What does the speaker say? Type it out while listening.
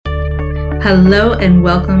Hello and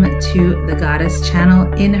welcome to the Goddess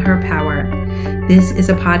Channel in Her Power. This is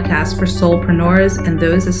a podcast for soulpreneurs and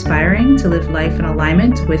those aspiring to live life in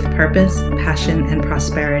alignment with purpose, passion, and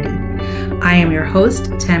prosperity. I am your host,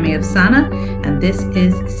 Tammy Afsana, and this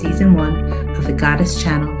is season 1 of the Goddess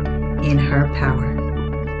Channel in Her Power.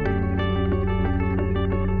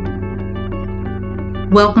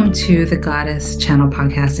 Welcome to the Goddess Channel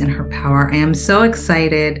podcast in Her Power. I am so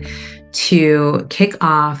excited to kick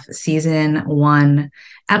off season 1,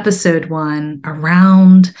 episode 1,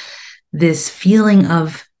 around this feeling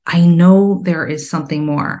of, I know there is something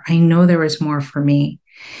more. I know there is more for me.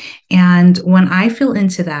 And when I feel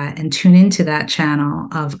into that and tune into that channel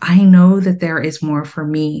of, I know that there is more for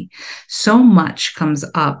me, so much comes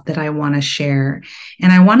up that I want to share.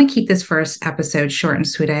 And I want to keep this first episode short and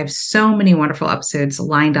sweet. I have so many wonderful episodes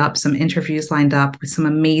lined up, some interviews lined up with some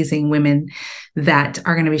amazing women that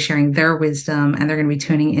are going to be sharing their wisdom, and they're going to be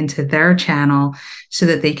tuning into their channel so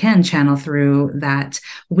that they can channel through that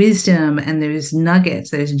wisdom and those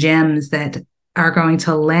nuggets, those gems that are going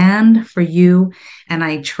to land for you. And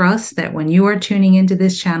I trust that when you are tuning into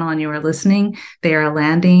this channel and you are listening, they are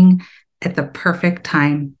landing at the perfect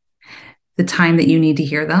time, the time that you need to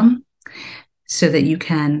hear them, so that you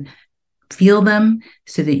can feel them,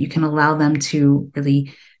 so that you can allow them to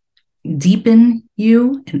really deepen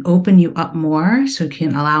you and open you up more, so you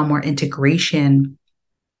can allow more integration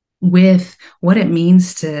with what it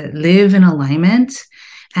means to live in alignment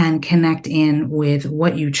and connect in with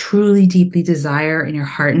what you truly deeply desire in your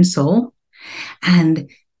heart and soul, and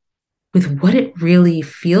with what it really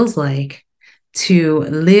feels like to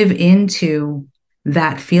live into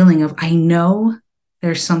that feeling of, I know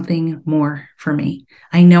there's something more for me.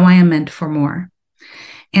 I know I am meant for more.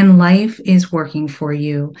 And life is working for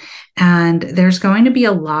you. And there's going to be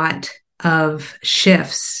a lot of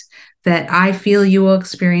shifts that I feel you will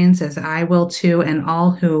experience, as I will too, and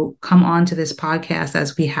all who come on to this podcast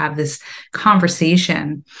as we have this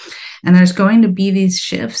conversation. And there's going to be these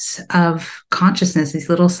shifts of consciousness, these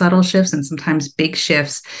little subtle shifts and sometimes big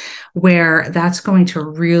shifts, where that's going to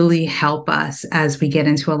really help us as we get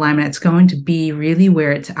into alignment. It's going to be really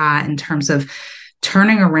where it's at in terms of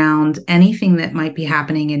turning around anything that might be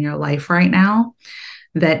happening in your life right now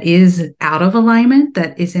that is out of alignment,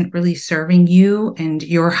 that isn't really serving you and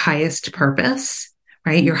your highest purpose,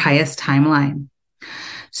 right? Your highest timeline.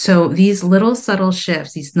 So these little subtle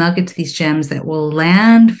shifts, these nuggets, these gems that will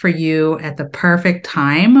land for you at the perfect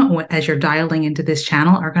time as you're dialing into this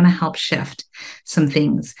channel are going to help shift some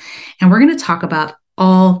things. And we're going to talk about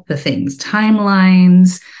all the things: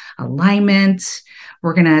 timelines, alignment.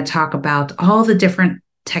 We're going to talk about all the different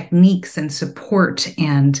techniques and support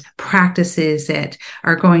and practices that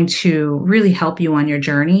are going to really help you on your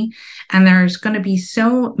journey. And there's going to be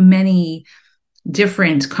so many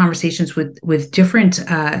different conversations with different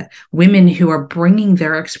women who are bringing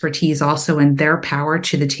their expertise also and their power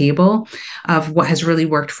to the table of what has really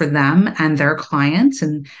worked for them and their clients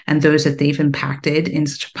and those that they've impacted in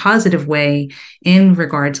such a positive way in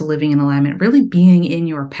regard to living in alignment, really being in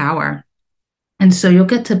your power. And so you'll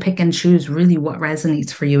get to pick and choose really what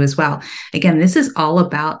resonates for you as well. Again, this is all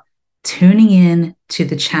about tuning in to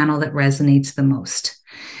the channel that resonates the most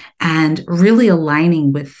and really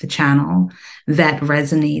aligning with the channel that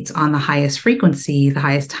resonates on the highest frequency, the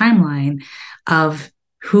highest timeline of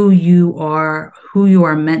who you are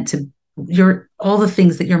meant to, all the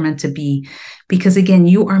things that you're meant to be. Because again,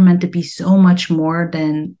 you are meant to be so much more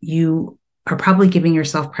than you are probably giving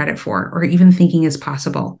yourself credit for, or even thinking is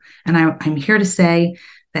possible. And I'm here to say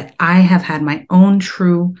that I have had my own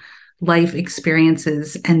true life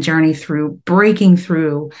experiences and journey through breaking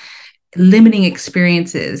through limiting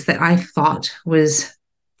experiences that I thought was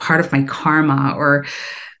part of my karma, or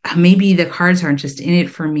maybe the cards aren't just in it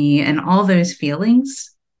for me, and all those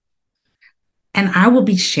feelings. And I will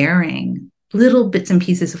be sharing little bits and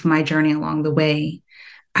pieces of my journey along the way.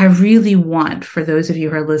 I really want, for those of you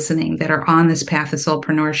who are listening that are on this path of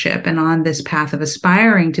soulpreneurship and on this path of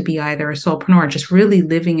aspiring to be either a soulpreneur, just really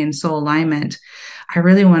living in soul alignment, I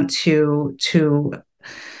really want to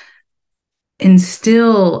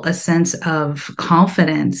instill a sense of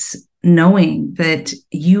confidence, knowing that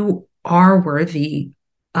you are worthy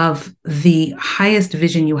of the highest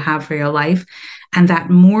vision you have for your life, and that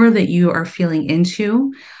more that you are feeling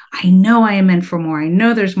into, I know I am meant for more. I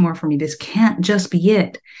know there's more for me. This can't just be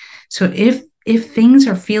it. So if things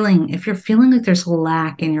are if you're feeling like there's a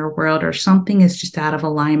lack in your world, or something is just out of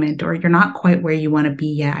alignment, or you're not quite where you want to be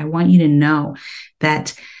yet, I want you to know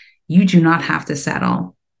that you do not have to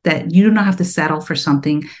settle, that you do not have to settle for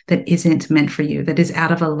something that isn't meant for you, that is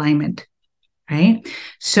out of alignment. right?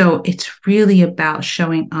 So it's really about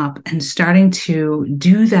showing up and starting to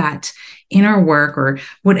do that inner work or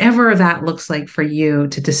whatever that looks like for you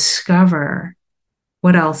to discover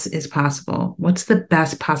what else is possible. What's the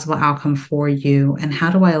best possible outcome for you? And how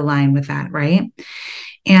do I align with that, right?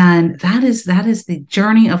 And that is the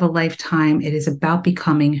journey of a lifetime. It is about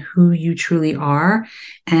becoming who you truly are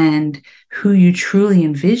and who you truly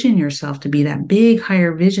envision yourself to be, that big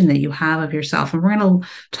higher vision that you have of yourself. And we're going to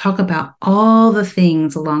talk about all the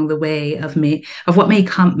things along the way of what may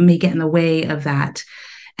get in the way of that,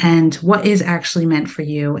 and what is actually meant for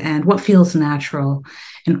you and what feels natural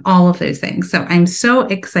and all of those things. So I'm so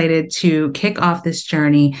excited to kick off this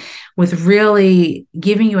journey with really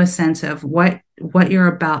giving you a sense of what you're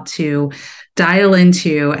about to dial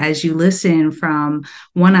into as you listen from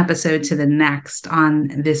one episode to the next on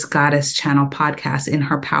this Goddess Channel podcast, In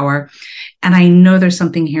Her Power. And I know there's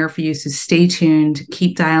something here for you. So stay tuned,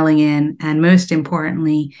 keep dialing in, and most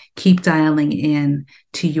importantly, keep dialing in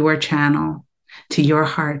to your channel, to your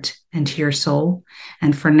heart, and to your soul.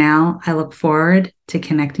 And for now, I look forward to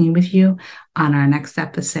connecting with you on our next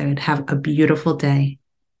episode. Have a beautiful day.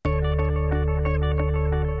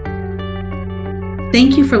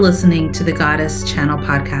 Thank you for listening to the Goddess Channel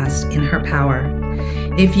podcast, In Her Power.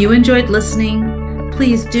 If you enjoyed listening,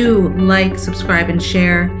 please do like, subscribe, and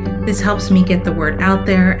share. This helps me get the word out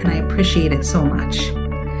there, and I appreciate it so much.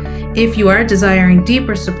 If you are desiring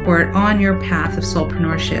deeper support on your path of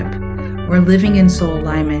soulpreneurship or living in soul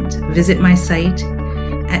alignment, visit my site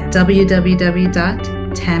at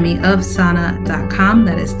www.tammyofsanna.com.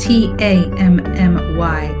 That is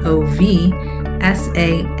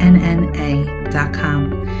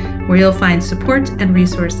TammyOfSanna.com, where you'll find support and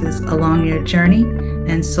resources along your journey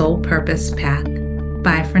and soul purpose path.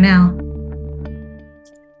 Bye for now.